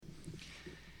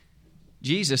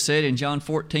Jesus said in John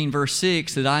 14, verse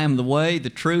 6, that I am the way, the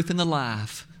truth, and the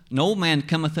life. No man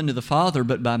cometh unto the Father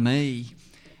but by me.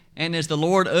 And as the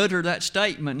Lord uttered that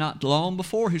statement not long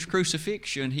before His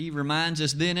crucifixion, He reminds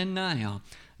us then and now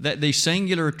that the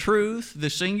singular truth, the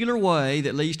singular way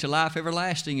that leads to life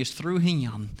everlasting is through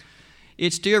Him.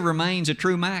 It still remains a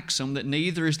true maxim that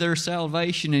neither is there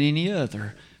salvation in any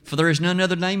other, for there is none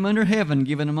other name under heaven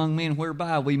given among men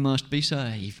whereby we must be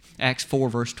saved. Acts 4,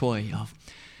 verse 12.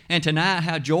 And tonight,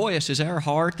 how joyous is our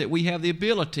heart that we have the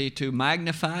ability to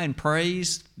magnify and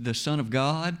praise the Son of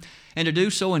God, and to do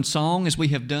so in song as we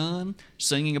have done,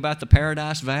 singing about the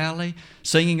Paradise Valley,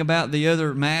 singing about the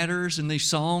other matters in these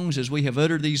songs as we have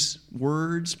uttered these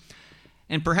words.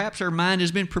 And perhaps our mind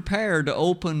has been prepared to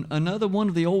open another one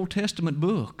of the Old Testament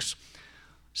books.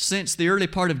 Since the early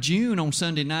part of June on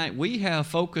Sunday night, we have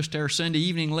focused our Sunday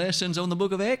evening lessons on the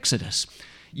book of Exodus,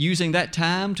 using that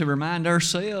time to remind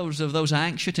ourselves of those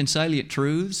ancient and salient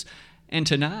truths. And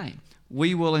tonight,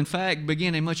 we will in fact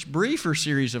begin a much briefer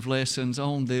series of lessons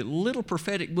on the little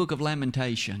prophetic book of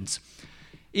Lamentations.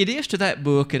 It is to that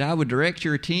book that I would direct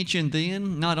your attention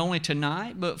then, not only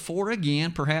tonight, but for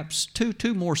again, perhaps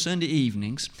two more Sunday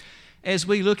evenings, as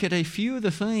we look at a few of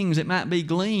the things that might be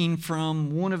gleaned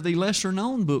from one of the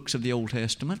lesser-known books of the Old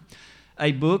Testament,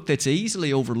 a book that's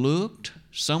easily overlooked,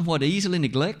 somewhat easily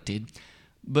neglected,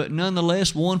 but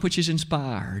nonetheless one which is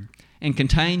inspired, and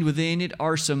contained within it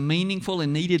are some meaningful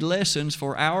and needed lessons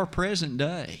for our present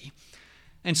day.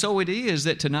 And so it is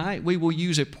that tonight we will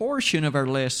use a portion of our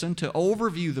lesson to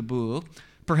overview the book,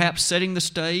 perhaps setting the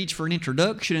stage for an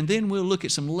introduction, and then we'll look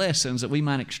at some lessons that we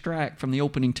might extract from the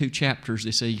opening 2 chapters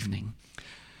this evening.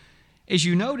 As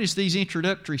you notice these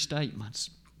introductory statements,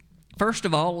 first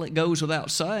of all, it goes without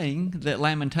saying that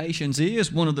Lamentations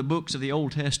is one of the books of the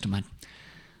Old Testament.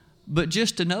 But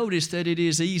just to notice that it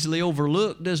is easily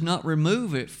overlooked does not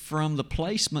remove it from the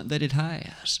placement that it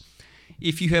has.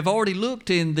 If you have already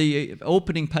looked in the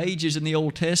opening pages in the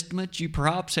Old Testament, you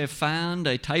perhaps have found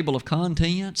a table of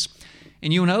contents,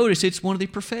 and you'll notice it's one of the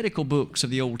prophetical books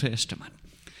of the Old Testament.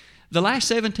 The last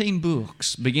 17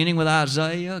 books, beginning with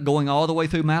Isaiah, going all the way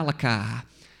through Malachi,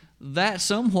 that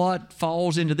somewhat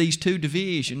falls into these two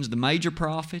divisions, the major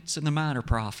prophets and the minor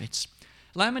prophets.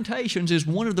 Lamentations is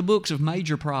one of the books of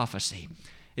major prophecy.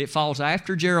 It falls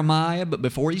after Jeremiah, but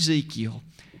before Ezekiel.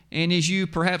 And as you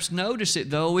perhaps notice it,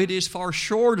 though, it is far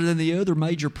shorter than the other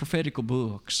major prophetical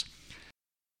books.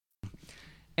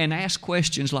 And ask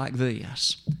questions like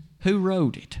this. Who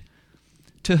wrote it?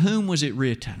 To whom was it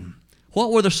written?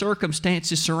 What were the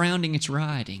circumstances surrounding its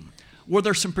writing? Were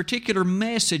there some particular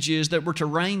messages that were to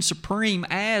reign supreme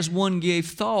as one gave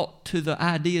thought to the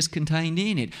ideas contained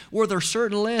in it? Were there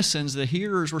certain lessons the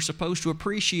hearers were supposed to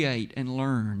appreciate and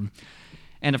learn?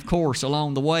 And of course,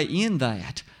 along the way in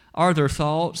that, are there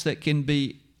thoughts that can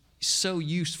be so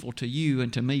useful to you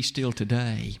and to me still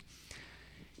today?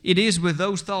 It is with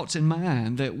those thoughts in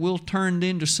mind that we'll turn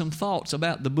into some thoughts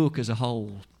about the book as a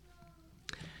whole.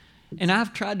 And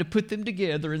I've tried to put them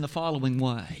together in the following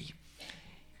way.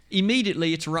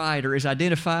 Immediately, its writer is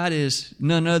identified as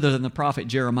none other than the prophet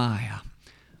Jeremiah.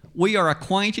 We are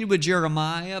acquainted with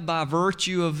Jeremiah by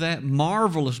virtue of that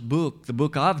marvelous book, the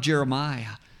book of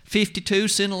Jeremiah. 52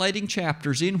 scintillating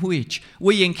chapters in which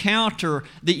we encounter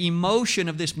the emotion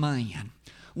of this man.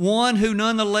 One who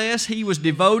nonetheless, he was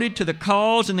devoted to the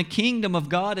cause and the kingdom of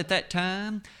God at that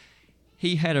time.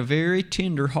 He had a very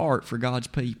tender heart for God's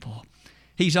people.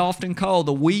 He's often called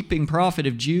the weeping prophet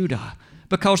of Judah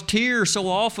because tears so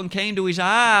often came to his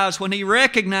eyes when he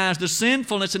recognized the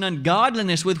sinfulness and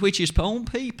ungodliness with which his own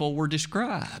people were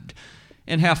described,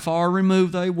 and how far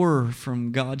removed they were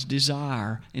from God's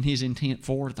desire and His intent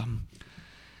for them.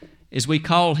 As we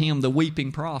call him the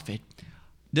weeping prophet,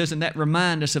 doesn't that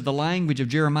remind us of the language of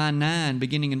Jeremiah 9,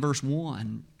 beginning in verse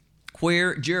 1,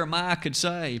 where Jeremiah could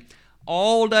say,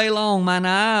 all day long mine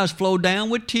eyes flow down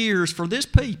with tears for this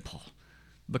people,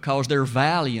 because they're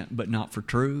valiant but not for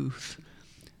truth.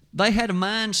 They had a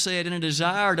mindset and a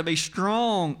desire to be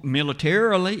strong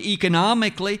militarily,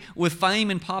 economically, with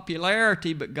fame and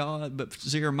popularity, but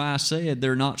Jeremiah said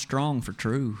they're not strong for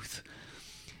truth.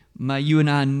 May you and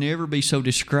I never be so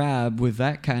described with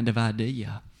that kind of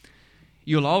idea.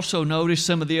 You'll also notice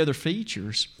some of the other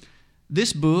features.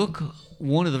 This book,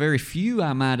 one of the very few,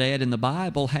 I might add, in the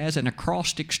Bible, has an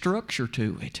acrostic structure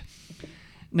to it.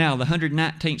 Now, the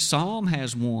 119th Psalm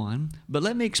has one, but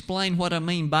let me explain what I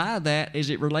mean by that as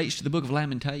it relates to the book of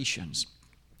Lamentations.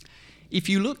 If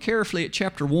you look carefully at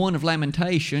chapter 1 of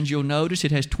Lamentations, you'll notice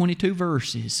it has 22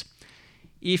 verses.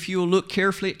 If you'll look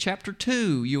carefully at chapter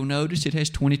 2, you'll notice it has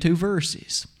 22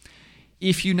 verses.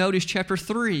 If you notice chapter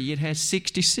 3, it has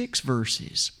 66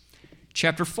 verses.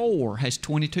 Chapter 4 has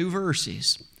 22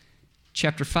 verses.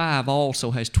 Chapter 5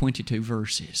 also has 22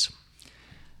 verses.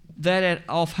 That at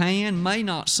offhand may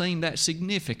not seem that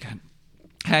significant.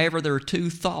 However, there are two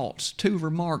thoughts, two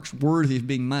remarks worthy of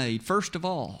being made. First of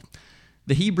all,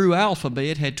 the Hebrew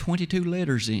alphabet had 22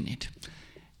 letters in it.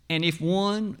 And if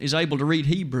one is able to read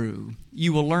Hebrew,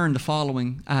 you will learn the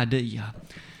following idea.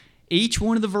 Each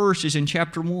one of the verses in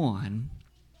chapter 1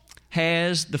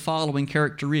 has the following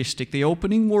characteristic. The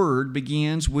opening word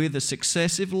begins with the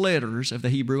successive letters of the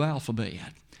Hebrew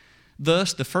alphabet.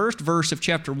 Thus, the first verse of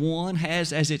chapter 1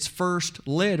 has as its first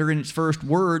letter and its first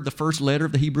word the first letter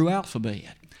of the Hebrew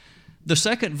alphabet. The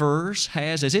second verse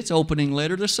has as its opening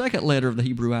letter the second letter of the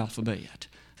Hebrew alphabet.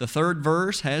 The third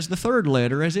verse has the third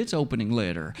letter as its opening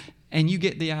letter. And you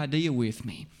get the idea with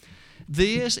me.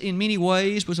 This, in many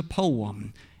ways, was a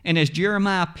poem. And as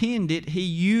Jeremiah penned it, he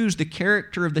used the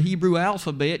character of the Hebrew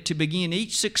alphabet to begin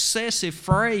each successive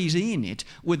phrase in it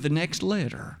with the next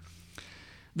letter.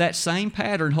 That same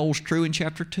pattern holds true in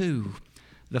chapter 2.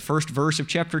 The first verse of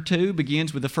chapter 2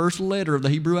 begins with the first letter of the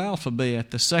Hebrew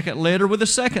alphabet, the second letter with the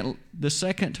second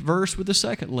verse with the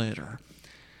second letter.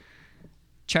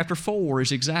 Chapter 4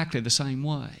 is exactly the same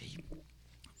way.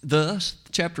 Thus,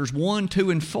 chapters 1, 2,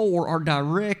 and 4 are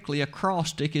directly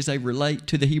acrostic as they relate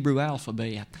to the Hebrew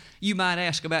alphabet. You might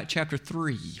ask about chapter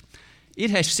 3.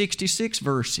 It has 66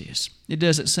 verses. It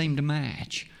doesn't seem to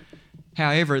match.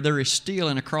 However, there is still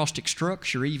an acrostic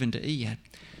structure even to it.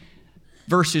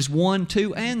 Verses 1,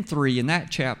 2, and 3 in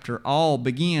that chapter all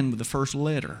begin with the first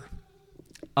letter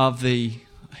of the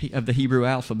Hebrew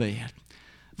alphabet.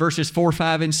 Verses 4,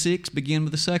 5, and 6 begin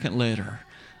with the second letter.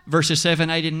 Verses 7,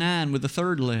 8, and 9 with the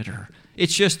third letter.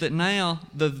 It's just that now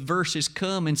the verses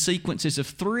come in sequences of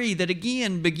 3 that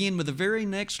again begin with the very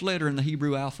next letter in the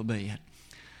Hebrew alphabet.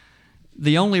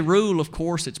 The only rule, of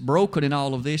course, that's broken in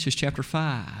all of this is chapter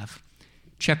 5.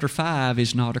 Chapter 5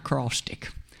 is not acrostic.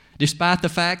 Despite the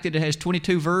fact that it has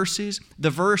 22 verses, the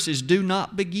verses do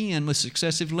not begin with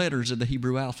successive letters of the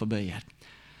Hebrew alphabet.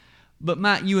 But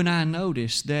might you and I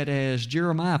notice that as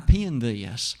Jeremiah penned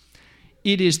this,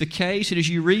 it is the case that as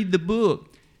you read the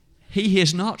book, he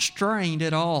has not strained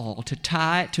at all to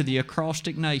tie it to the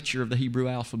acrostic nature of the Hebrew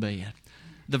alphabet.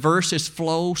 The verses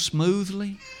flow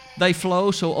smoothly. They flow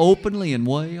so openly and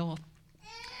well.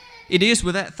 It is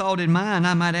with that thought in mind,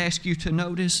 I might ask you to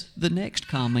notice the next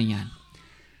comment.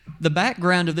 The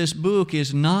background of this book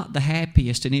is not the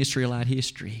happiest in Israelite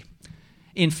history.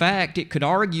 In fact, it could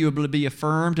arguably be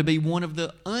affirmed to be one of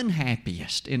the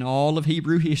unhappiest in all of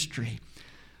Hebrew history.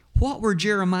 What were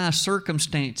Jeremiah's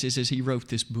circumstances as he wrote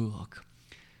this book?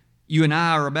 You and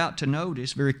I are about to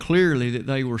notice very clearly that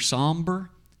they were somber,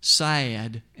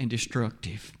 sad, and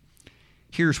destructive.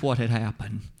 Here's what had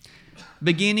happened.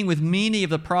 Beginning with many of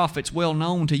the prophets well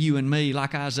known to you and me,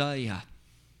 like Isaiah,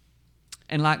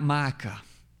 and like Micah,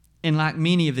 and like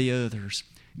many of the others,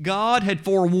 God had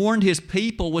forewarned His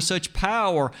people with such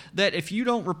power that if you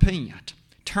don't repent,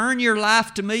 turn your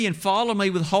life to me and follow me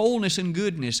with wholeness and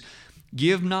goodness,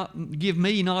 give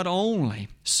me not only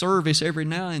service every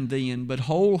now and then, but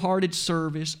wholehearted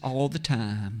service all the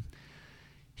time.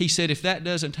 He said, if that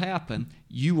doesn't happen,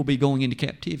 you will be going into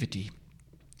captivity.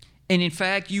 And in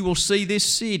fact, you will see this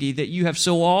city that you have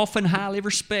so often highly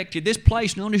respected, this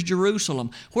place known as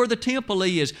Jerusalem, where the temple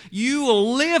is, you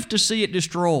will live to see it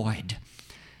destroyed.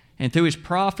 And through His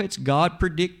prophets, God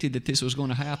predicted that this was going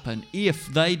to happen if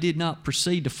they did not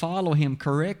proceed to follow Him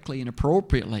correctly and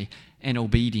appropriately and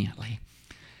obediently.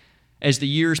 As the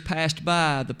years passed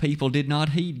by, the people did not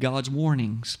heed God's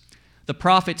warnings. The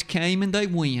prophets came and they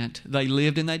went. They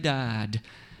lived and they died.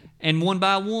 And one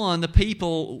by one, the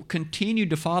people continued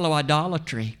to follow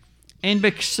idolatry and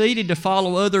proceeded to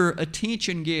follow other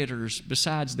attention-getters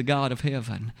besides the God of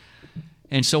heaven.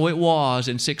 And so it was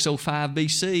in 605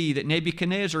 BC that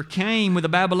Nebuchadnezzar came with a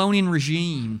Babylonian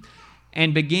regime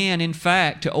and began, in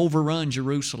fact, to overrun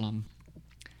Jerusalem.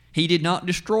 He did not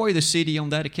destroy the city on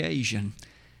that occasion.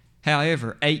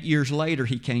 However, 8 years later,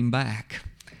 he came back.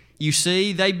 You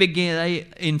see, the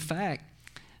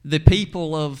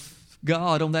people of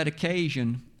God on that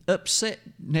occasion upset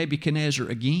Nebuchadnezzar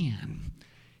again.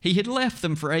 He had left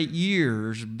them for 8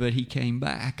 years, but he came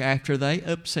back after they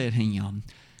upset him.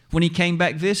 When he came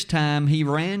back this time, he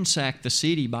ransacked the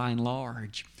city by and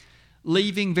large,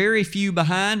 leaving very few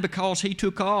behind because he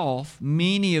took off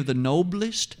many of the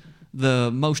noblest, the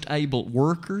most able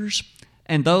workers,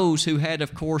 and those who had,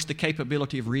 of course, the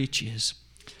capability of riches.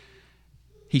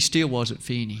 He still wasn't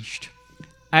finished.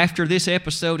 After this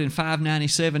episode in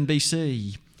 597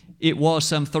 BC, it was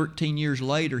some 13 years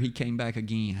later he came back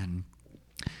again.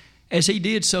 As he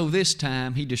did so this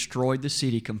time, he destroyed the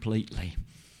city completely.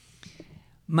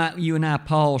 Might you and I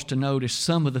pause to notice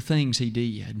some of the things he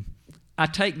did? I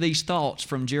take these thoughts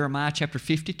from Jeremiah chapter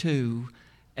 52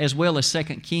 as well as 2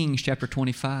 Kings chapter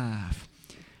 25.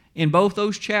 In both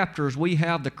those chapters, we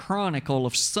have the chronicle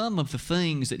of some of the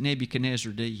things that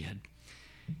Nebuchadnezzar did.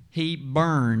 He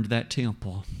burned that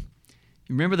temple.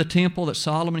 Remember the temple that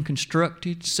Solomon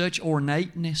constructed? Such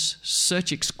ornateness,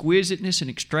 such exquisiteness and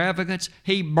extravagance.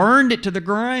 He burned it to the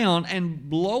ground, and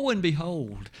lo and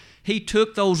behold, he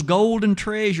took those golden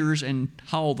treasures and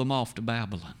hauled them off to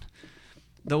Babylon.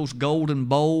 Those golden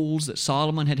bowls that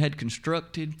Solomon had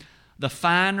constructed, the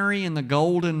finery and the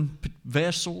golden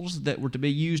vessels that were to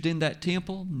be used in that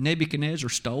temple, Nebuchadnezzar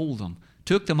stole them,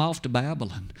 took them off to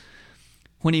Babylon.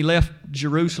 When he left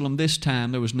Jerusalem this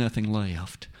time, there was nothing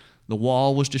left. The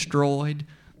wall was destroyed.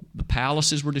 The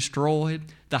palaces were destroyed.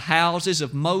 The houses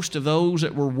of most of those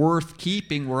that were worth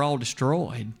keeping were all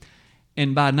destroyed.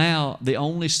 And by now, the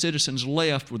only citizens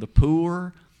left were the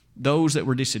poor, those that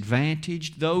were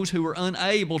disadvantaged, those who were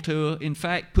unable to, in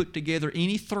fact, put together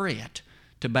any threat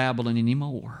to Babylon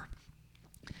anymore.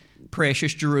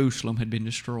 Precious Jerusalem had been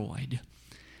destroyed.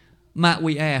 Might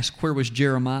we ask, where was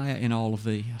Jeremiah in all of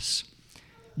this?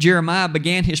 Jeremiah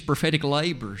began his prophetic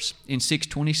labors in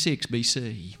 626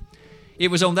 B.C. It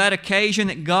was on that occasion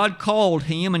that God called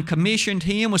him and commissioned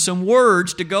him with some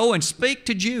words to go and speak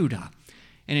to Judah.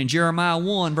 And in Jeremiah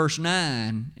 1, verse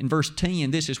 9 and verse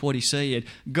 10, this is what he said,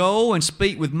 "Go and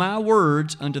speak with my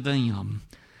words unto them."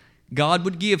 God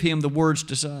would give him the words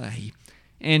to say.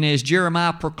 And as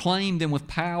Jeremiah proclaimed them with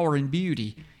power and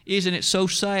beauty, isn't it so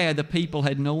sad the people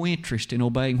had no interest in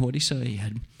obeying what he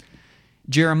said?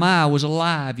 Jeremiah was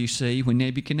alive, you see, when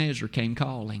Nebuchadnezzar came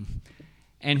calling.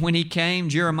 And when he came,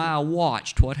 Jeremiah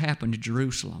watched what happened to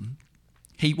Jerusalem.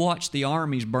 He watched the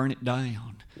armies burn it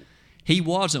down. He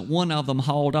wasn't one of them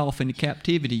hauled off into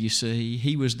captivity, you see.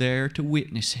 He was there to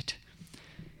witness it.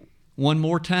 One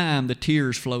more time, the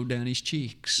tears flowed down his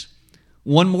cheeks.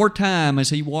 One more time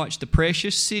as he watched the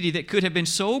precious city that could have been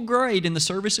so great in the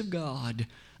service of God,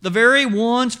 the very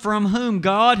ones from whom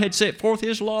God had set forth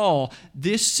His law,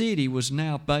 this city was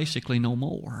now basically no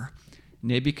more.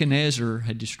 Nebuchadnezzar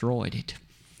had destroyed it.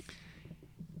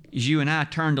 As you and I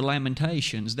turn to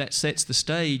Lamentations, that sets the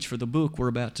stage for the book we're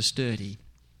about to study.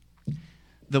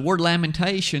 The word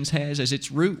Lamentations has as its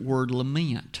root word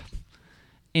lament.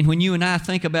 And when you and I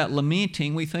think about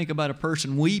lamenting, we think about a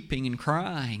person weeping and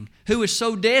crying, who is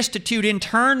so destitute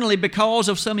internally because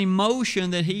of some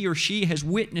emotion that he or she has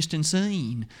witnessed and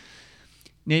seen.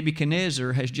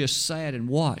 Nebuchadnezzar has just sat and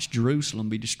watched Jerusalem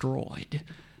be destroyed.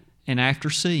 And after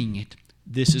seeing it,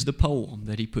 this is the poem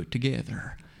that he put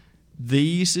together.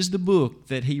 This is the book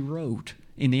that he wrote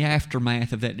in the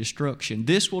aftermath of that destruction.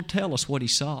 This will tell us what he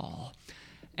saw.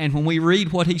 And when we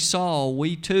read what he saw,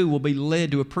 we too will be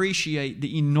led to appreciate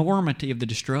the enormity of the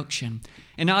destruction.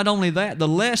 And not only that, the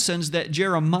lessons that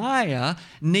Jeremiah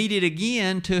needed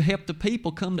again to help the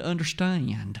people come to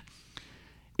understand.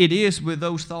 It is with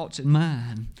those thoughts in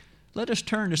mind, let us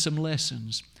turn to some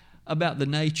lessons about the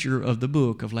nature of the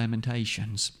book of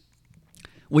Lamentations.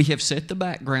 We have set the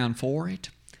background for it,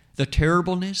 the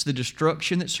terribleness, the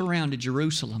destruction that surrounded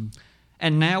Jerusalem.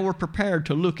 And now we're prepared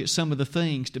to look at some of the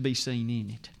things to be seen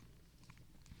in it.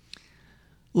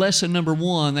 Lesson number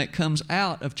 1 that comes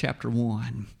out of chapter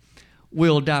 1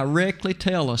 will directly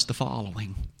tell us the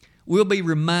following. We'll be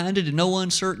reminded in no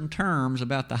uncertain terms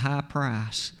about the high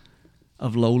price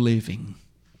of low living.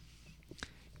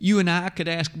 You and I could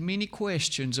ask many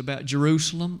questions about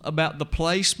Jerusalem, about the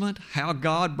placement, how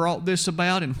God brought this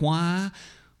about and why.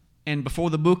 And before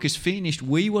the book is finished,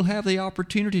 we will have the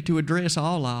opportunity to address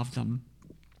all of them.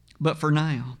 But for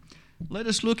now, let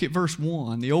us look at verse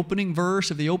 1, the opening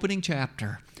verse of the opening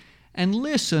chapter, and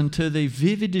listen to the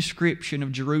vivid description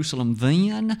of Jerusalem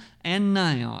then and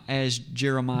now as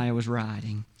Jeremiah was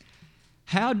writing.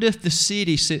 How doth the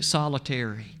city sit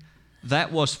solitary,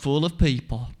 that was full of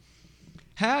people?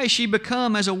 How is she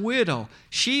become as a widow,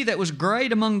 she that was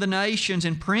great among the nations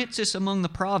and princess among the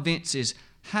provinces?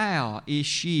 How is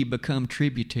she become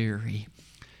tributary?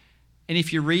 And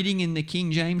if you're reading in the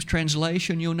King James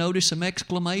translation, you'll notice some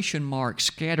exclamation marks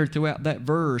scattered throughout that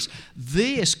verse.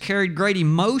 This carried great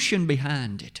emotion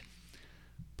behind it.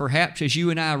 Perhaps as you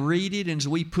and I read it, and as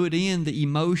we put in the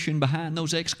emotion behind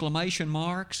those exclamation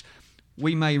marks,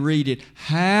 we may read it,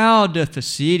 how doth the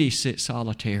city sit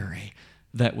solitary,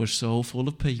 that was so full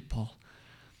of people?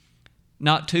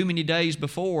 Not too many days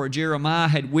before, Jeremiah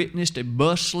had witnessed a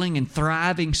bustling and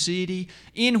thriving city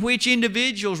in which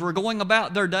individuals were going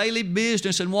about their daily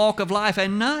business and walk of life.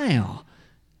 And now,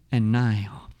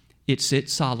 it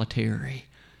sits solitary.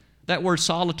 That word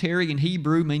solitary in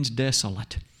Hebrew means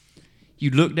desolate. You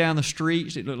look down the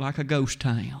streets, it looked like a ghost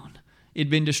town. It had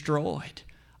been destroyed.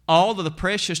 All of the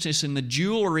preciousness and the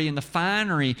jewelry and the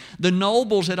finery, the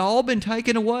nobles had all been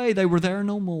taken away. They were there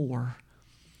no more.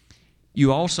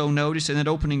 You also notice in that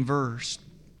opening verse,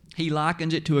 he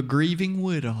likens it to a grieving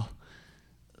widow.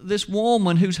 This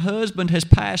woman whose husband has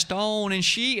passed on, and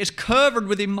she is covered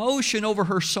with emotion over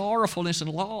her sorrowfulness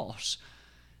and loss.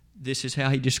 This is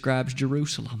how he describes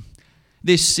Jerusalem.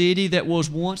 This city that was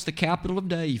once the capital of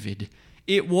David.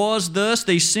 It was thus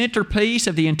the centerpiece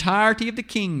of the entirety of the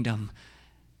kingdom.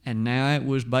 And now it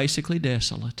was basically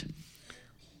desolate.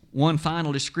 One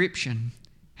final description.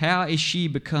 How is she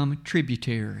become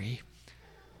tributary?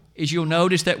 As you'll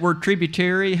notice, that word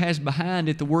tributary has behind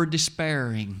it the word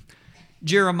despairing.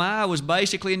 Jeremiah was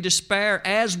basically in despair,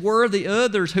 as were the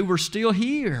others who were still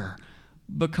here,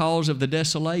 because of the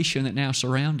desolation that now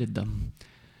surrounded them.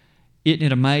 Isn't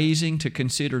it amazing to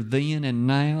consider then and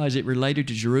now as it related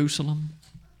to Jerusalem?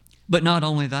 But not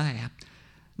only that.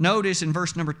 Notice in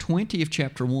verse number 20 of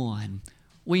chapter 1,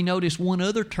 we notice one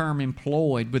other term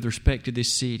employed with respect to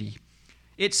this city.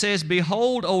 It says,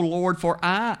 "Behold, O Lord, for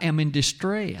I am in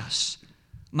distress.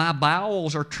 My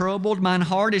bowels are troubled, mine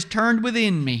heart is turned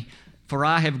within me, for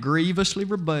I have grievously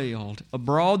rebelled.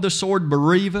 Abroad the sword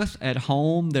bereaveth, at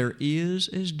home there is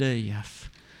as death."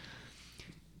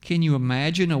 Can you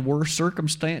imagine a worse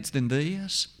circumstance than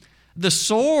this? The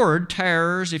sword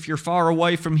tears if you're far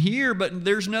away from here, but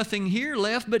there's nothing here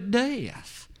left but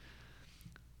death.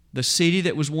 The city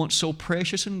that was once so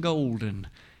precious and golden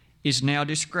is now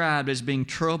described as being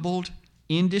troubled,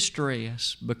 in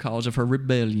distress, because of her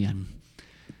rebellion.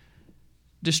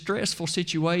 Distressful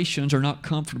situations are not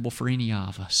comfortable for any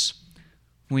of us.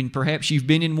 When perhaps you've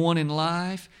been in one in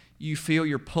life, you feel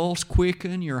your pulse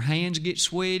quicken, your hands get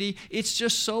sweaty. It's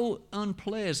just so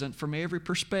unpleasant from every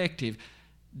perspective.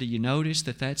 Do you notice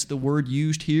that that's the word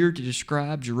used here to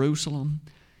describe Jerusalem?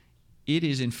 It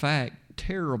is, in fact,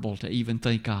 terrible to even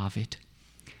think of it.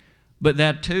 But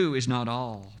that, too, is not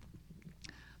all.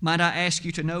 Might I ask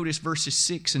you to notice verses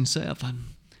 6 and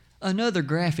 7? Another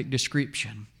graphic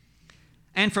description.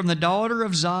 "And from the daughter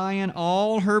of Zion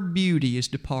all her beauty is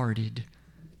departed.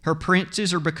 Her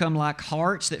princes are become like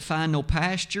harts that find no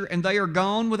pasture, and they are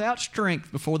gone without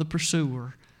strength before the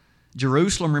pursuer.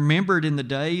 Jerusalem remembered in the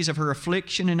days of her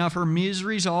affliction and of her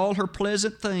miseries all her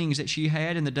pleasant things that she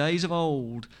had in the days of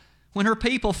old, when her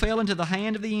people fell into the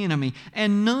hand of the enemy,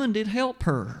 and none did help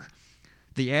her.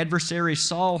 The adversaries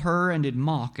saw her and did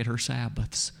mock at her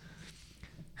Sabbaths."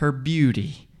 Her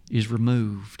beauty is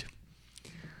removed.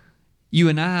 You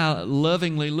and I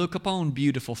lovingly look upon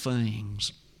beautiful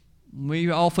things. We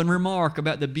often remark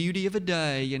about the beauty of a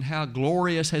day and how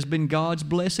glorious has been God's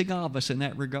blessing of us in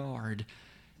that regard.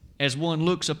 As one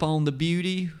looks upon the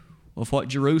beauty of what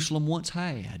Jerusalem once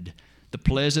had, the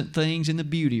pleasant things and the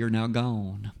beauty are now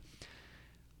gone.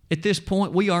 At this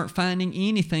point, we aren't finding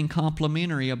anything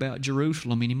complimentary about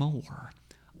Jerusalem anymore.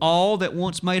 All that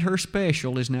once made her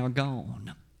special is now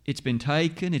gone. It's been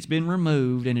taken, it's been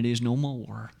removed, and it is no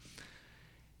more.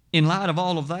 In light of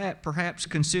all of that, perhaps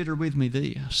consider with me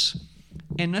this,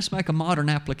 and let's make a modern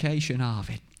application of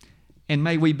it. And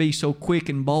may we be so quick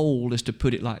and bold as to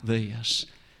put it like this.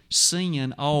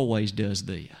 Sin always does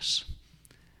this.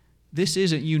 This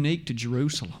isn't unique to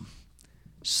Jerusalem.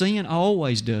 Sin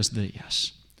always does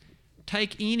this.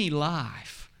 Take any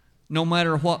life, no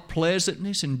matter what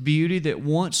pleasantness and beauty that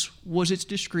once was its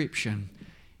description,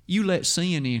 you let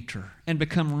sin enter and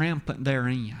become rampant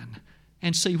therein,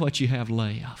 and see what you have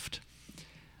left.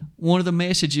 One of the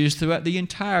messages throughout the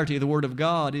entirety of the Word of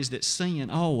God is that sin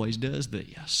always does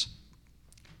this.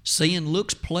 Sin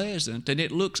looks pleasant and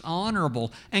it looks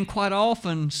honorable, and quite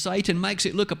often Satan makes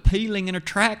it look appealing and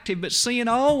attractive, but sin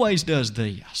always does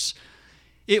this.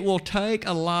 It will take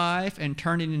a life and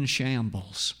turn it into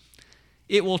shambles.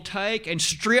 It will take and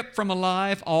strip from a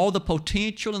life all the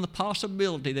potential and the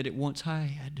possibility that it once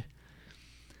had.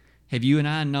 Have you and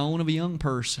I known of a young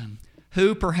person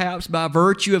who perhaps by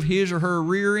virtue of his or her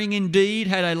rearing indeed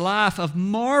had a life of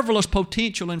marvelous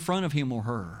potential in front of him or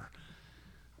her,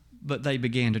 but they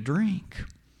began to drink,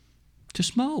 to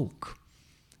smoke?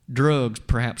 Drugs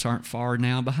perhaps aren't far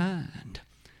now behind.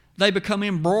 They become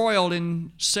embroiled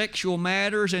in sexual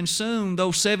matters, and soon,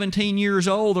 though 17 years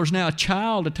old, there's now a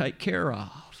child to take care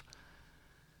of.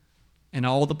 And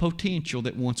all the potential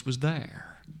that once was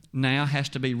there now has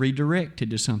to be redirected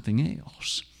to something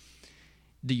else.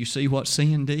 Do you see what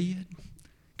sin did?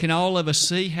 Can all of us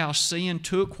see how sin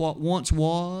took what once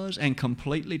was and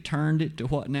completely turned it to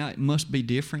what now it must be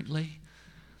differently?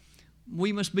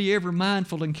 We must be ever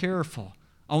mindful and careful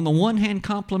on the one hand,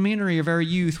 complimentary of our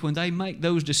youth when they make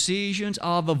those decisions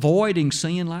of avoiding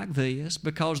sin like this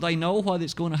because they know what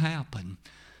is going to happen,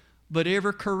 but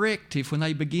ever corrective when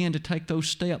they begin to take those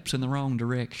steps in the wrong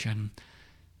direction.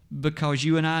 Because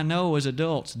you and I know as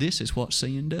adults, this is what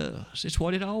sin does. It's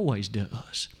what it always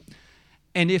does.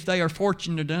 And if they are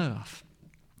fortunate enough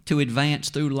to advance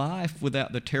through life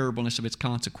without the terribleness of its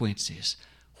consequences,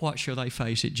 what shall they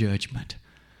face at judgment?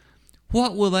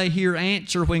 What will they hear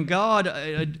answer when God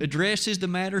addresses the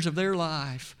matters of their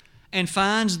life and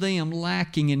finds them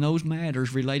lacking in those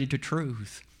matters related to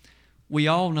truth? We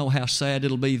all know how sad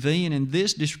it'll be then, and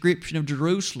this description of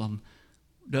Jerusalem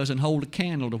doesn't hold a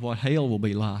candle to what hell will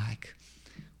be like.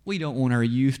 We don't want our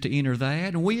youth to enter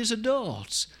that, and we as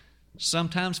adults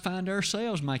sometimes find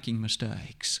ourselves making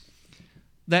mistakes.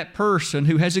 That person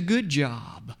who has a good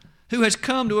job, who has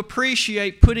come to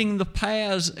appreciate putting the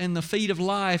paths and the feet of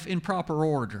life in proper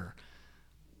order,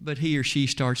 but he or she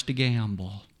starts to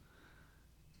gamble.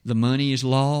 The money is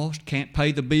lost, can't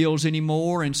pay the bills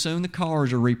anymore, and soon the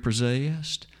cars are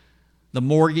repossessed. The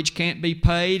mortgage can't be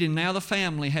paid, and now the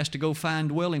family has to go find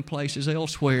dwelling places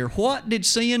elsewhere. What did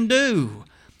sin do?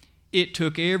 It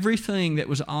took everything that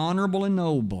was honorable and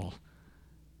noble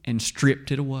and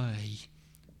stripped it away,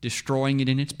 destroying it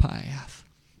in its path.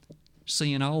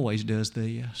 Sin always does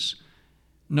this.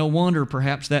 No wonder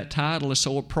perhaps that title is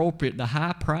so appropriate, the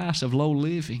high price of low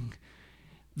living.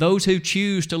 Those who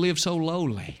choose to live so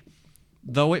lowly,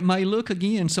 though it may look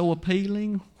again so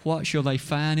appealing, what shall they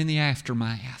find in the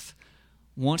aftermath?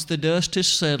 Once the dust is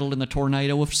settled and the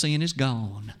tornado of sin is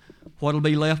gone, what will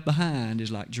be left behind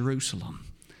is like Jerusalem.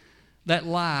 That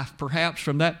life, perhaps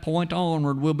from that point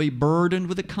onward, will be burdened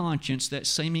with a conscience that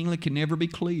seemingly can never be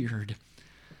cleared.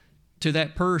 To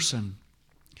that person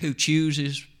who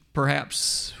chooses,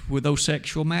 perhaps with those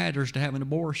sexual matters, to have an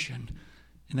abortion,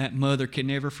 and that mother can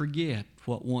never forget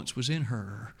what once was in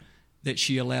her, that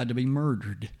she allowed to be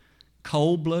murdered.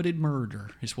 Cold-blooded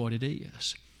murder is what it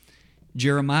is.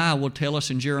 Jeremiah will tell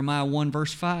us in Jeremiah 1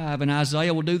 verse 5, and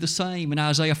Isaiah will do the same in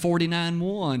Isaiah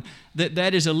 49:1,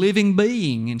 that is a living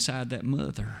being inside that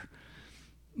mother.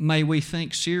 May we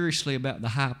think seriously about the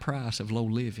high price of low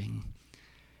living.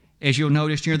 As you'll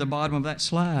notice near the bottom of that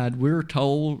slide, we're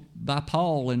told by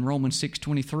Paul in Romans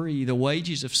 6:23, the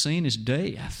wages of sin is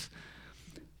death.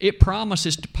 It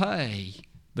promises to pay,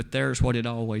 but there's what it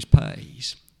always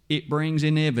pays. It brings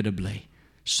inevitably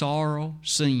sorrow,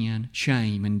 sin,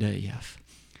 shame, and death.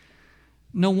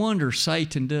 No wonder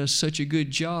Satan does such a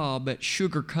good job at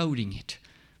sugarcoating it,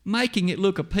 making it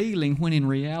look appealing when in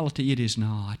reality it is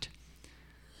not.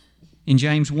 In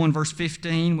James 1 verse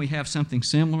 15, we have something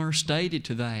similar stated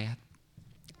to that.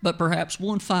 But perhaps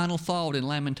one final thought in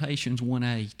Lamentations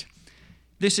 1:8.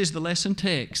 This is the lesson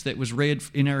text that was read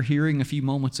in our hearing a few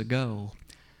moments ago.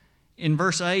 In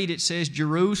verse 8 it says,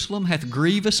 Jerusalem hath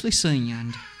grievously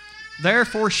sinned,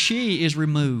 therefore she is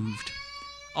removed.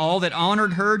 All that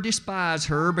honored her despise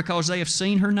her, because they have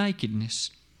seen her nakedness.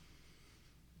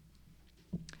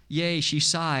 Yea, she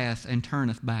sigheth and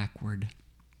turneth backward.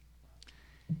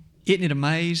 Isn't it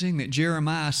amazing that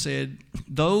Jeremiah said,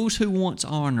 those who once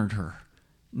honored her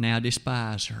now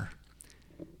despise her?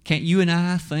 Can't you and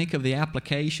I think of the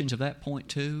applications of that point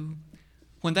too?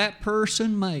 When that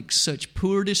person makes such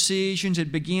poor decisions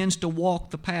and begins to walk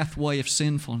the pathway of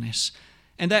sinfulness,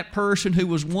 and that person who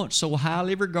was once so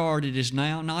highly regarded is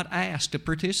now not asked to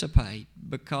participate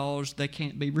because they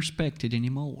can't be respected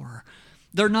anymore.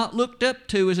 They're not looked up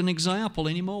to as an example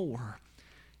anymore.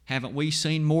 Haven't we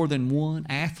seen more than one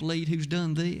athlete who's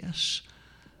done this?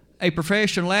 A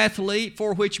professional athlete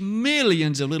for which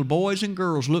millions of little boys and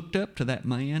girls looked up to that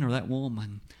man or that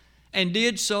woman and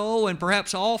did so and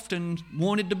perhaps often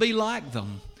wanted to be like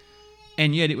them.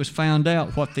 And yet it was found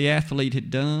out what the athlete had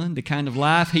done, the kind of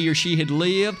life he or she had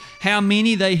lived, how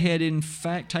many they had in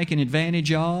fact taken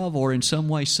advantage of or in some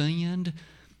way sinned.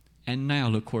 And now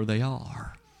look where they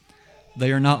are.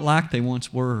 They are not like they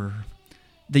once were.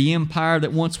 The empire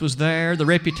that once was there, the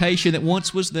reputation that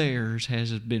once was theirs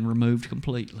has been removed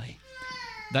completely.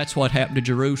 That's what happened to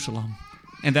Jerusalem.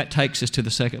 And that takes us to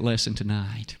the second lesson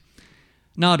tonight.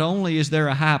 Not only is there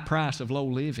a high price of low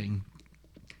living,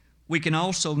 we can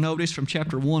also notice from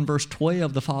chapter 1, verse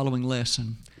 12, the following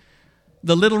lesson.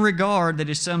 The little regard that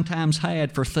is sometimes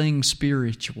had for things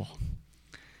spiritual.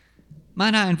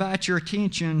 Might I invite your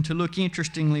attention to look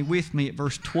interestingly with me at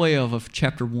verse 12 of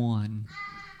chapter 1.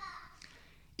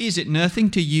 Is it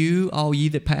nothing to you, all ye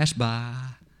that pass by?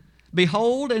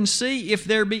 Behold and see if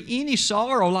there be any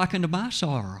sorrow like unto my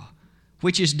sorrow,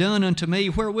 which is done unto me,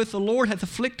 wherewith the Lord hath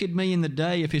afflicted me in the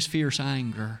day of his fierce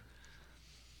anger.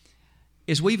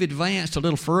 As we've advanced a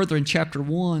little further in chapter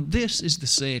 1, this is the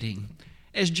setting.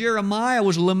 As Jeremiah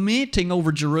was lamenting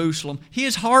over Jerusalem,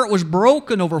 his heart was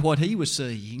broken over what he was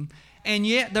seeing, and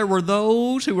yet there were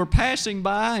those who were passing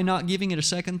by and not giving it a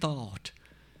second thought.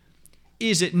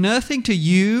 Is it nothing to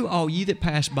you, all ye that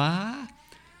pass by?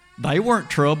 They weren't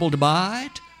troubled by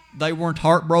it. They weren't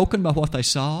heartbroken by what they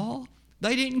saw.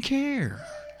 They didn't care.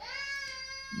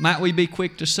 Might we be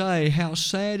quick to say how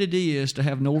sad it is to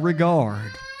have no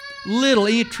regard, little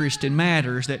interest in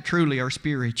matters that truly are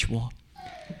spiritual.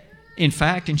 In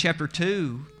fact, in chapter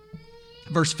 2,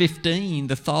 verse 15,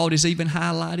 the thought is even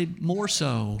highlighted more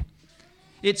so.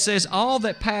 It says, all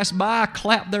that pass by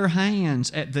clap their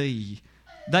hands at thee.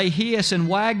 They hiss and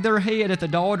wag their head at the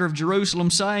daughter of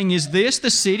Jerusalem, saying, is this the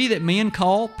city that men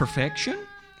call perfection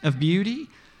of beauty,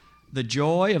 the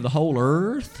joy of the whole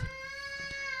earth?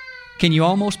 Can you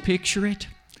almost picture it?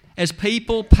 As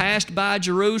people passed by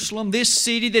Jerusalem, this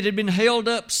city that had been held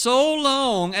up so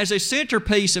long as a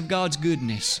centerpiece of God's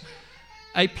goodness,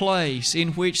 a place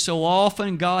in which so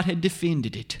often God had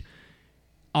defended it.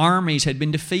 Armies had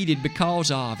been defeated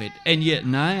because of it, and yet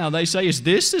now they say, is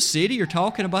this the city you're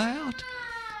talking about?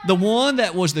 The one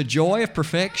that was the joy of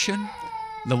perfection,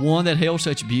 the one that held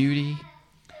such beauty.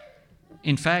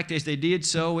 In fact, as they did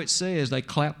so, it says they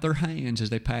clapped their hands as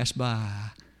they passed by.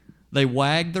 They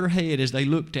wagged their head as they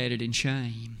looked at it in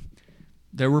shame.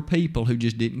 There were people who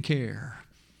just didn't care.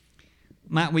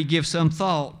 Might we give some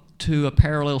thought to a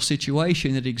parallel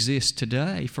situation that exists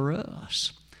today for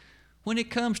us? When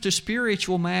it comes to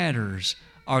spiritual matters,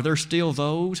 are there still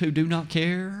those who do not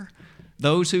care?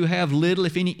 Those who have little,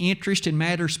 if any, interest in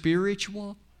matters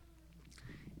spiritual?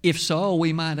 If so,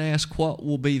 we might ask what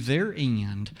will be their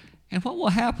end and what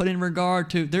will happen in regard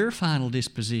to their final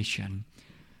disposition.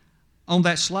 On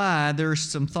that slide, there's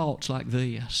some thoughts like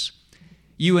this.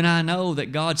 You and I know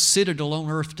that God's citadel on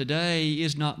earth today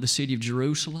is not the city of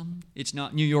Jerusalem. It's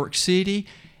not New York City.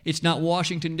 It's not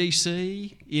Washington,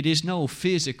 D.C. It is no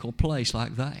physical place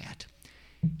like that.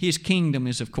 His kingdom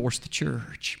is, of course, the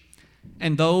church.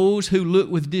 And those who look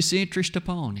with disinterest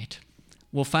upon it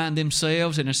will find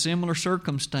themselves in a similar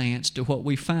circumstance to what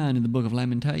we find in the book of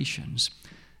Lamentations.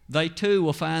 They too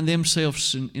will find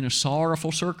themselves in a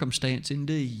sorrowful circumstance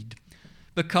indeed,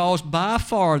 because by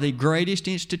far the greatest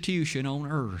institution on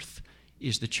earth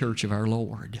is the church of our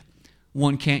Lord.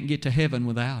 One can't get to heaven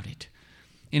without it.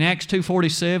 In Acts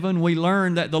 2:47, we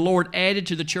learn that the Lord added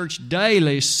to the church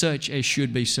daily such as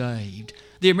should be saved.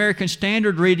 The American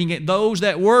Standard reading it, those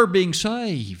that were being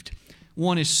saved.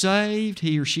 One is saved,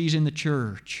 he or she's in the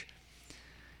church.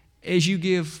 As you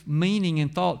give meaning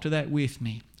and thought to that with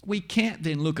me, we can't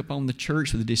then look upon the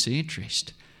church with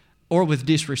disinterest or with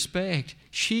disrespect.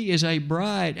 She is a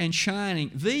bright and shining,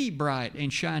 the bright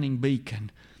and shining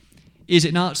beacon. Is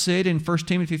it not said in 1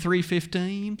 Timothy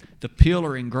 3:15, the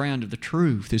pillar and ground of the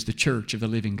truth is the church of the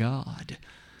living God?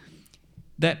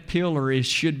 That pillar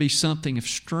should be something of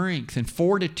strength and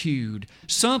fortitude,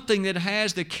 something that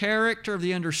has the character of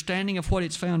the understanding of what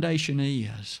its foundation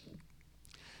is.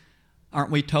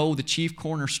 Aren't we told the chief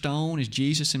cornerstone is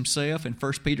Jesus himself in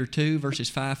 1 Peter 2, verses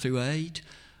 5 through 8?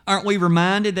 Aren't we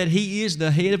reminded that he is the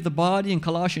head of the body in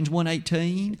Colossians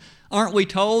 1:18? Aren't we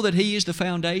told that he is the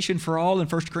foundation for all in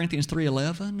 1 Corinthians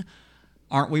 3:11?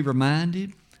 Aren't we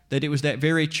reminded that it was that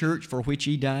very church for which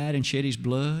he died and shed his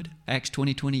blood? Acts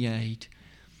 20:28.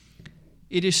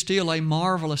 It is still a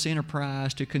marvelous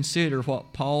enterprise to consider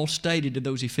what Paul stated to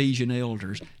those Ephesian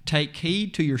elders. Take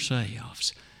heed to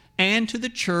yourselves and to the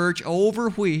church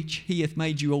over which he hath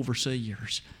made you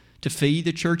overseers, to feed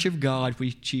the church of God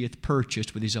which he hath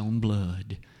purchased with his own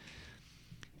blood.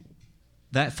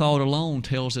 That thought alone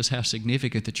tells us how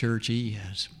significant the church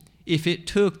is. If it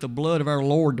took the blood of our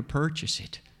Lord to purchase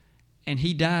it, and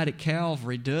he died at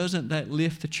Calvary, doesn't that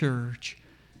lift the church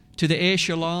to the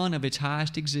echelon of its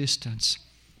highest existence?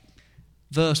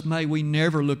 Thus, may we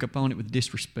never look upon it with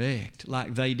disrespect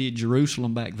like they did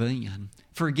Jerusalem back then,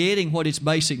 forgetting what its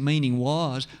basic meaning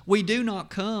was. We do not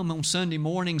come on Sunday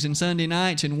mornings and Sunday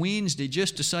nights and Wednesday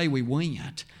just to say we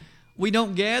went. We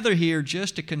don't gather here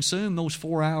just to consume those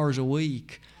 4 hours a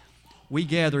week. We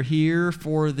gather here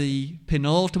for the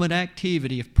penultimate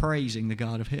activity of praising the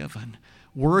God of heaven,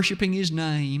 worshiping his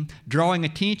name, drawing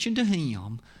attention to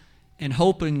him, and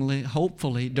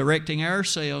hopefully directing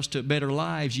ourselves to better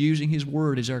lives using his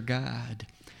word as our guide.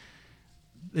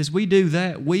 As we do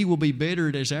that, we will be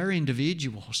bettered as our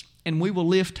individuals, and we will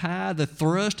lift high the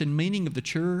thrust and meaning of the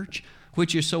church,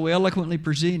 which is so eloquently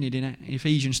presented in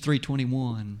Ephesians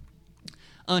 3:21.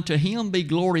 Unto him be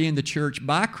glory in the church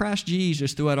by Christ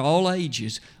Jesus throughout all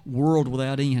ages, world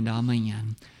without end.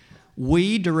 Amen.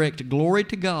 We direct glory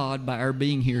to God by our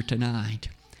being here tonight.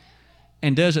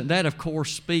 And doesn't that, of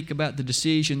course, speak about the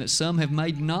decision that some have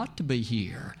made not to be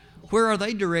here? Where are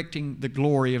they directing the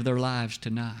glory of their lives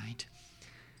tonight?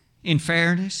 In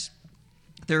fairness,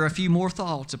 there are a few more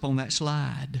thoughts upon that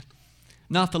slide,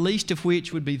 not the least of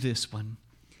which would be this one.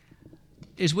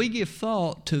 As we give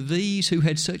thought to these who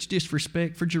had such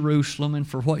disrespect for Jerusalem and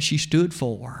for what she stood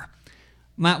for,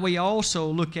 might we also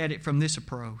look at it from this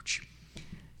approach?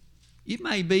 It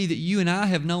may be that you and I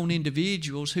have known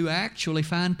individuals who actually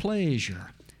find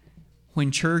pleasure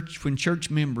when church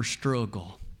members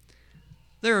struggle.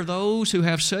 There are those who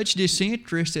have such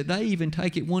disinterest that they even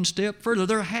take it one step further.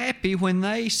 They're happy when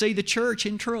they see the church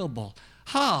in trouble.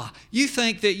 You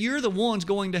think that you're the ones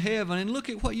going to heaven, and look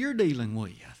at what you're dealing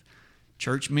with.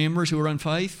 Church members who are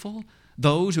unfaithful,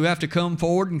 those who have to come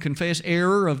forward and confess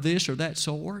error of this or that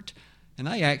sort, and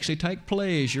they actually take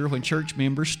pleasure when church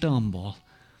members stumble.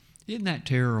 Isn't that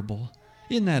terrible?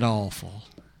 Isn't that awful?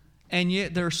 And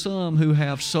yet there are some who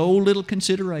have so little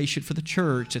consideration for the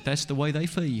church that that's the way they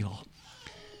feel.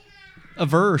 A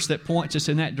verse that points us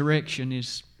in that direction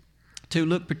is to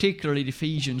look particularly at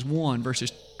Ephesians 1,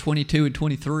 verses 22 and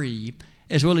 23,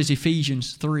 as well as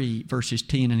Ephesians 3, verses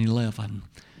 10 and 11.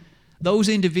 Those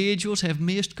individuals have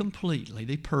missed completely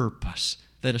the purpose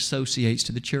that associates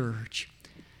to the church.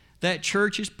 That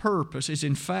church's purpose is,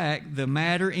 in fact, the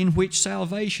matter in which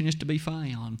salvation is to be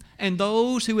found. And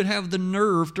those who would have the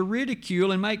nerve to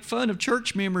ridicule and make fun of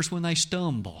church members when they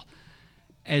stumble,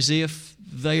 as if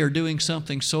they are doing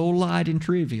something so light and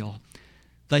trivial,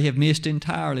 they have missed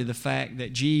entirely the fact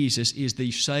that Jesus is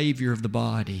the Savior of the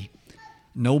body.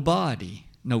 No body,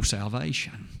 no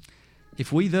salvation.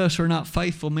 If we thus are not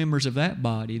faithful members of that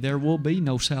body, there will be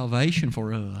no salvation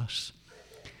for us.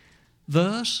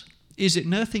 Thus, is it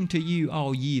nothing to you,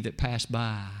 all ye that pass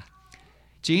by?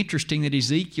 It's interesting that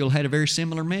Ezekiel had a very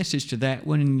similar message to that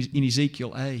one in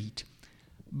Ezekiel 8.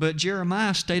 But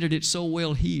Jeremiah stated it so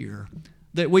well here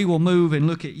that we will move and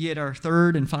look at yet our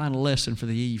third and final lesson for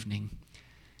the evening.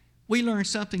 We learn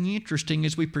something interesting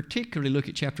as we particularly look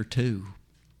at chapter 2.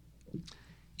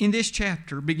 In this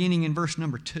chapter, beginning in verse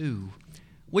number 2,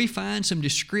 we find some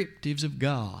descriptives of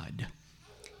God.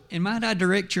 And might I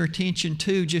direct your attention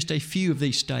to just a few of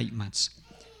these statements?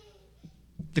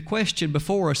 The question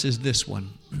before us is this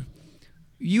one.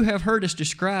 You have heard us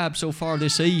describe so far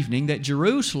this evening that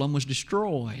Jerusalem was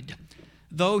destroyed.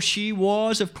 Though she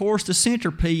was, of course, the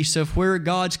centerpiece of where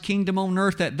God's kingdom on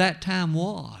earth at that time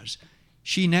was,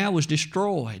 she now was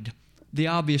destroyed. The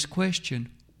obvious question,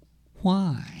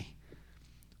 why?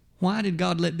 Why did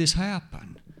God let this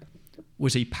happen?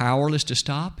 Was He powerless to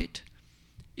stop it?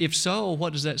 If so,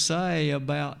 what does that say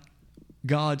about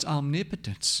God's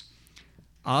omnipotence?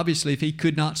 Obviously, if He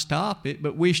could not stop it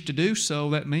but wished to do so,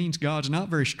 that means God's not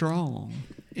very strong.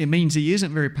 It means He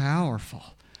isn't very powerful.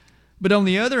 But on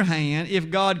the other hand, if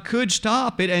God could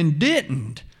stop it and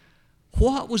didn't,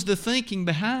 what was the thinking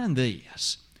behind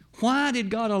this? Why did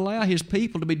God allow His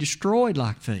people to be destroyed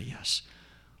like this?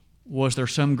 Was there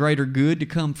some greater good to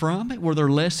come from it? Were there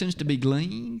lessons to be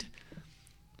gleaned?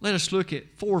 Let us look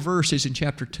at 4 verses in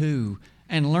chapter 2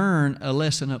 and learn a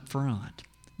lesson up front.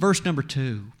 Verse number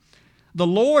 2. The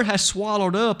Lord hath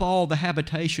swallowed up all the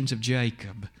habitations of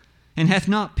Jacob, and hath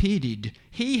not pitied.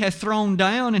 He hath thrown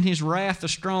down in His wrath the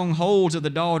strongholds of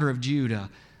the daughter of Judah.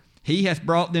 He hath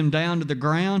brought them down to the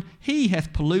ground. He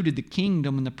hath polluted the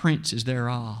kingdom and the princes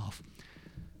thereof.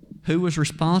 Who was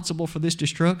responsible for this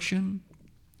destruction?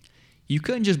 You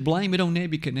couldn't just blame it on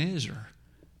Nebuchadnezzar.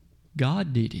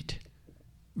 God did it.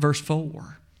 Verse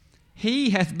 4,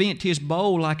 He hath bent His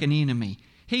bow like an enemy.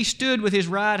 He stood with His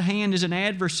right hand as an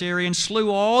adversary and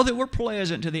slew all that were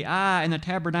pleasant to the eye in the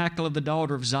tabernacle of the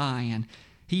daughter of Zion.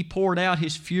 He poured out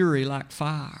His fury like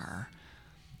fire.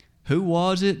 Who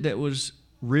was it that was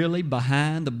really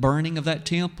behind the burning of that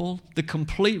temple? The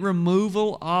complete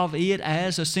removal of it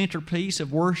as a centerpiece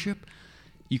of worship?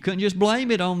 You couldn't just blame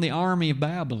it on the army of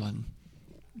Babylon.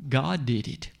 God did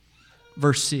it.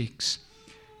 Verse 6,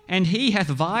 And He hath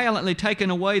violently taken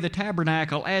away the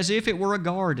tabernacle as if it were a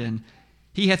garden.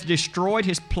 He hath destroyed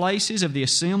His places of the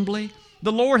assembly.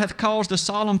 The Lord hath caused the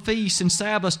solemn feasts and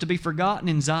Sabbaths to be forgotten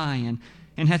in Zion,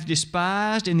 and hath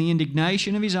despised in the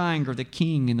indignation of His anger the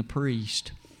king and the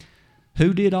priest.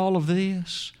 Who did all of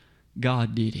this?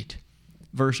 God did it.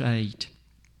 Verse 8,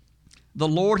 The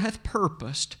Lord hath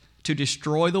purposed to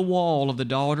destroy the wall of the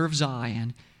daughter of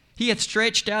Zion. He hath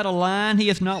stretched out a line, He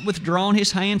hath not withdrawn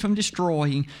His hand from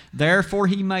destroying. Therefore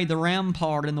He made the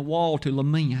rampart and the wall to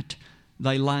lament.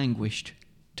 They languished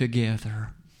together.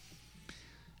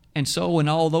 And so in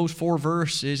all those 4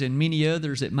 verses and many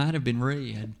others that might have been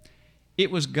read, It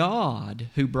was God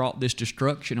who brought this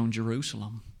destruction on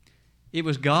Jerusalem. It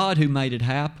was God who made it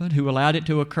happen, who allowed it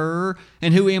to occur,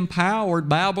 and who empowered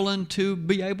Babylon to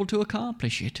be able to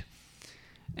accomplish it.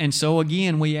 And so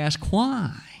again, we ask,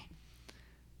 why?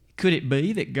 Could it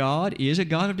be that God is a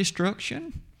God of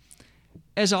destruction?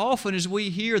 As often as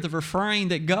we hear the refrain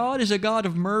that God is a God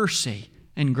of mercy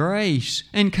and grace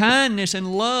and kindness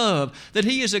and love, that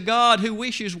He is a God who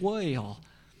wishes well,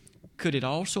 could it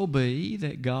also be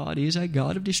that God is a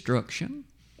God of destruction?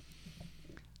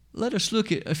 Let us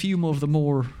look at a few more of the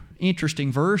more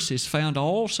interesting verses found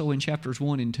also in chapters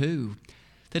 1 and 2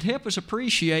 that help us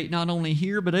appreciate not only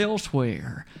here but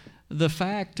elsewhere the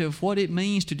fact of what it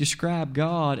means to describe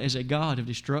God as a God of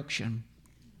destruction.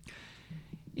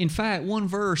 In fact, one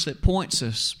verse that points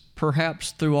us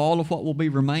perhaps through all of what will be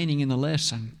remaining in the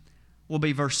lesson will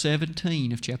be verse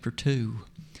 17 of chapter 2.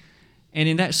 And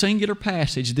in that singular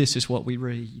passage, this is what we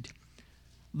read.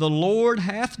 The Lord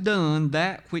hath done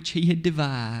that which He had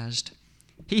devised.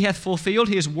 He hath fulfilled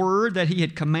His word that He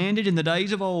had commanded in the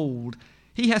days of old.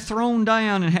 He hath thrown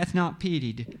down and hath not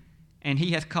pitied. And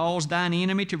He hath caused thine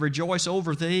enemy to rejoice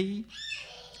over thee.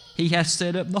 He hath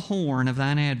set up the horn of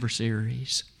thine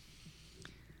adversaries.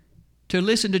 To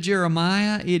listen to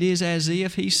Jeremiah, it is as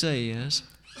if he says,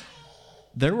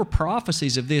 there were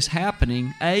prophecies of this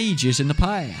happening ages in the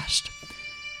past.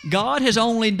 God has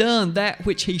only done that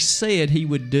which He said He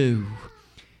would do.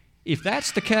 If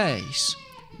that's the case,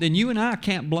 then you and I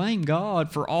can't blame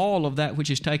God for all of that which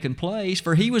has taken place,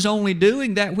 for He was only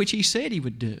doing that which He said He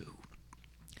would do.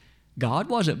 God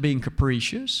wasn't being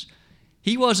capricious.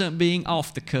 He wasn't being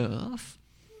off the cuff.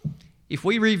 If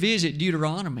we revisit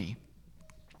Deuteronomy,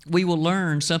 we will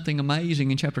learn something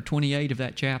amazing in chapter 28 of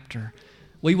that chapter.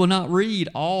 We will not read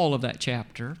all of that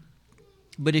chapter,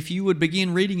 but if you would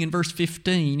begin reading in verse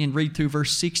 15 and read through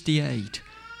verse 68,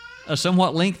 a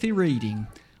somewhat lengthy reading,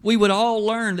 we would all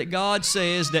learn that God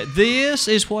says that this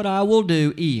is what I will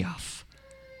do if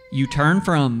you turn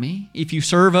from me, if you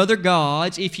serve other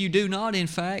gods, if you do not, in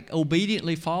fact,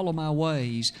 obediently follow my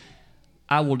ways.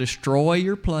 I will destroy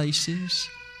your places.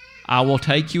 I will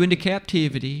take you into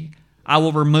captivity. I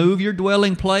will remove your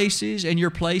dwelling places and your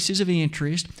places of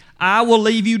interest. I will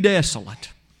leave you desolate.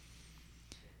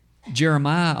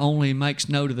 Jeremiah only makes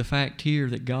note of the fact here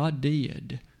that God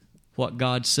did what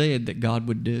God said that God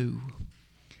would do.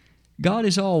 God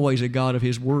is always a God of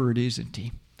His word, isn't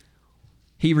He?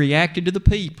 He reacted to the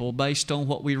people based on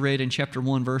what we read in chapter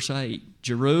 1, verse 8.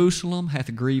 Jerusalem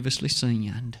hath grievously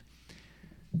sinned.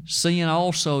 Sin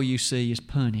also, you see, is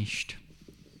punished.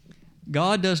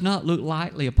 God does not look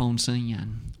lightly upon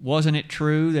sin. Wasn't it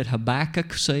true that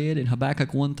Habakkuk said in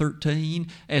Habakkuk 1:13,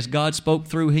 as God spoke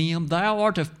through him, Thou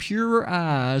art of purer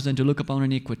eyes than to look upon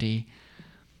iniquity?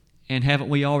 And haven't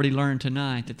we already learned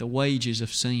tonight that the wages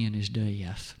of sin is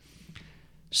death?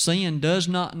 Sin does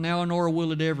not now nor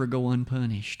will it ever go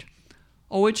unpunished.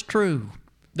 Oh, it's true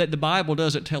that the Bible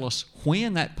doesn't tell us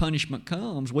when that punishment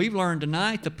comes. We've learned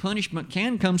tonight the punishment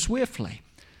can come swiftly.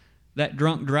 That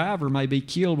drunk driver may be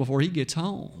killed before he gets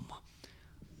home.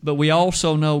 But we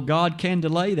also know God can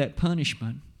delay that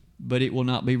punishment, but it will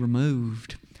not be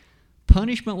removed.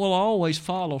 Punishment will always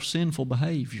follow sinful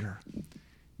behavior.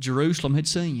 Jerusalem had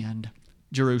sinned.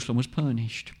 Jerusalem was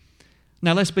punished.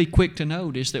 Now let's be quick to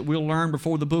notice that we'll learn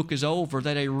before the book is over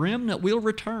that a remnant will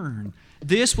return.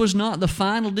 This was not the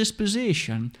final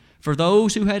disposition for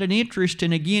those who had an interest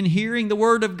in again hearing the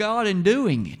Word of God and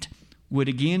doing it, would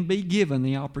again be given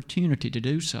the opportunity to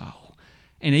do so.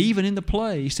 And even in the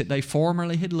place that they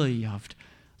formerly had lived,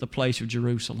 the place of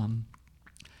Jerusalem.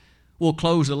 We'll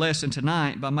close the lesson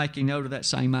tonight by making note of that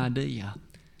same idea.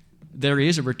 There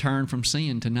is a return from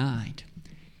sin tonight.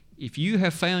 If you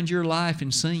have found your life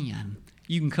in sin,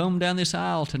 you can come down this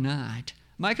aisle tonight.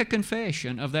 Make a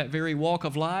confession of that very walk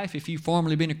of life. If you've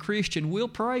formerly been a Christian, we'll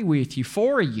pray with you,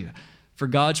 for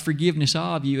God's forgiveness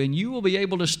of you, and you will be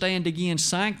able to stand again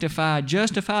sanctified,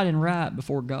 justified, and right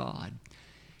before God.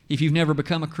 If you've never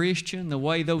become a Christian, the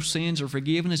way those sins are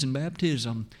forgiven is in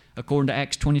baptism, according to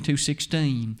Acts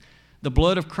 22:16. The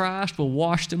blood of Christ will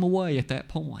wash them away at that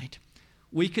point.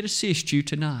 We could assist you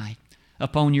tonight.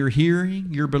 Upon your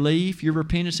hearing, your belief, your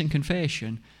repentance and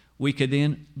confession, we could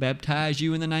then baptize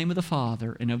you in the name of the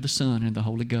Father and of the Son and of the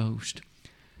Holy Ghost.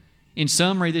 In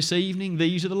summary this evening,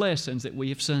 these are the lessons that we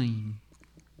have seen.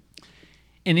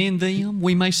 And in them,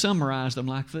 we may summarize them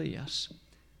like this.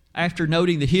 After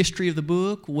noting the history of the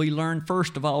book, we learn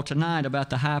first of all tonight about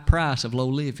the high price of low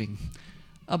living,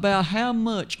 about how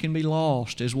much can be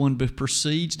lost as one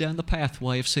proceeds down the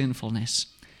pathway of sinfulness.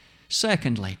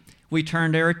 Secondly, We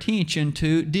turned our attention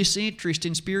to disinterest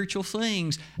in spiritual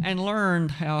things and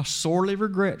learned how sorely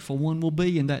regretful one will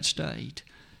be in that state.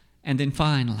 And then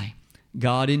finally,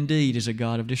 God indeed is a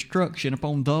God of destruction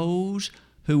upon those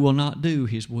who will not do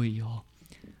His will.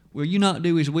 Will you not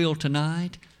do His will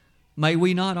tonight? May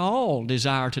we not all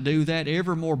desire to do that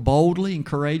ever more boldly and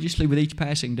courageously with each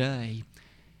passing day.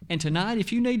 And tonight,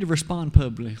 if you need to respond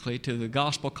publicly to the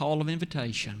gospel call of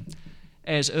invitation,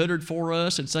 as uttered for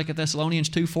us in 2 Thessalonians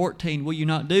 2:14, will you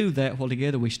not do that while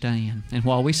together we stand and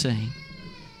while we sing?